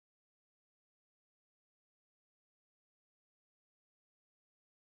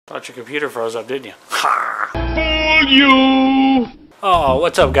Thought your computer froze up, didn't you? Ha! For you! Oh,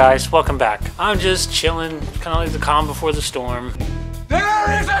 what's up, guys? Welcome back. I'm just chilling, kind of like the calm before the storm.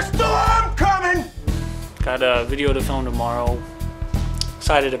 There is a storm coming! Got a video to film tomorrow.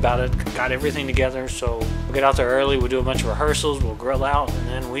 Excited about it. Got everything together, so we'll get out there early. We'll do a bunch of rehearsals. We'll grill out, and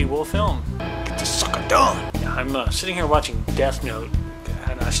then we will film. Get this sucker done. Yeah, I'm sitting here watching Death Note,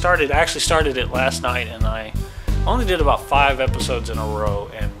 and I actually started it last night, and I only did about 5 episodes in a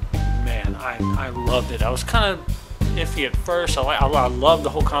row, and man, I loved it. I was kind of iffy at first. I loved the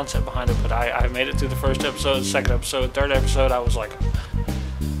whole concept behind it, but I made it through the first episode, second episode, third episode. I was like,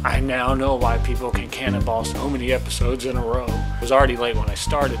 I now know why people can cannonball so many episodes in a row. It was already late when I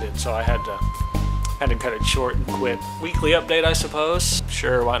started it, so I had to cut it short and quit. Weekly update, I suppose?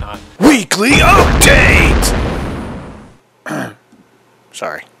 Sure, why not? Weekly update!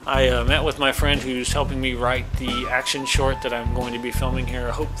 Sorry. I met with my friend who's helping me write the action short that I'm going to be filming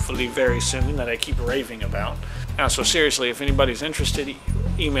here hopefully very soon, that I keep raving about. Now, so seriously, if anybody's interested,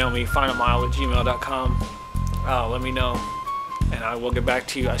 email me, finalmyle@gmail.com. Let me know, and I will get back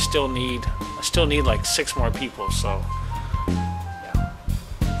to you. I still need like 6 more people, so yeah.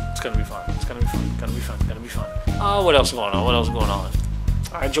 It's gonna be fun. It's gonna be fun. Gonna be fun. Gonna be fun. What else is going on? What else is going on?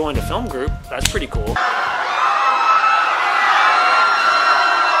 I joined a film group. That's pretty cool.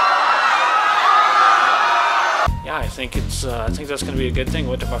 Yeah, I think that's going to be a good thing.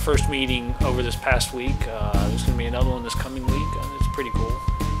 Went to my first meeting over this past week. There's going to be another one this coming week. It's pretty cool.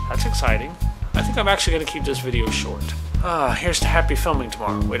 That's exciting. I think I'm actually going to keep this video short. Here's to happy filming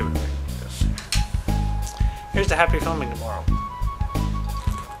tomorrow. Wait a minute. Here's to happy filming tomorrow.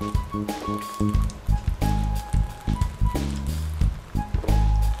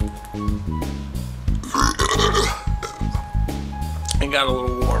 It got a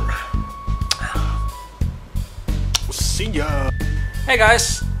little warm. See ya. Hey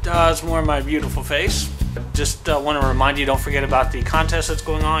guys, it's more of my beautiful face. Just want to remind you, don't forget about the contest that's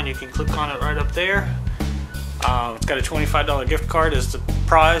going on. You can click on it right up there. It's got a $25 gift card as the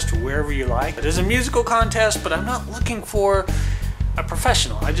prize to wherever you like. It is a musical contest, but I'm not looking for a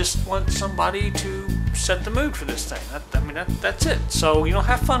professional. I just want somebody to set the mood for this thing. That's it. So,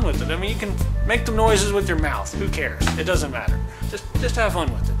 have fun with it. I mean, you can make the noises with your mouth. Who cares? It doesn't matter. Just have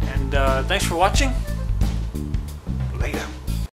fun with it. And thanks for watching. Later.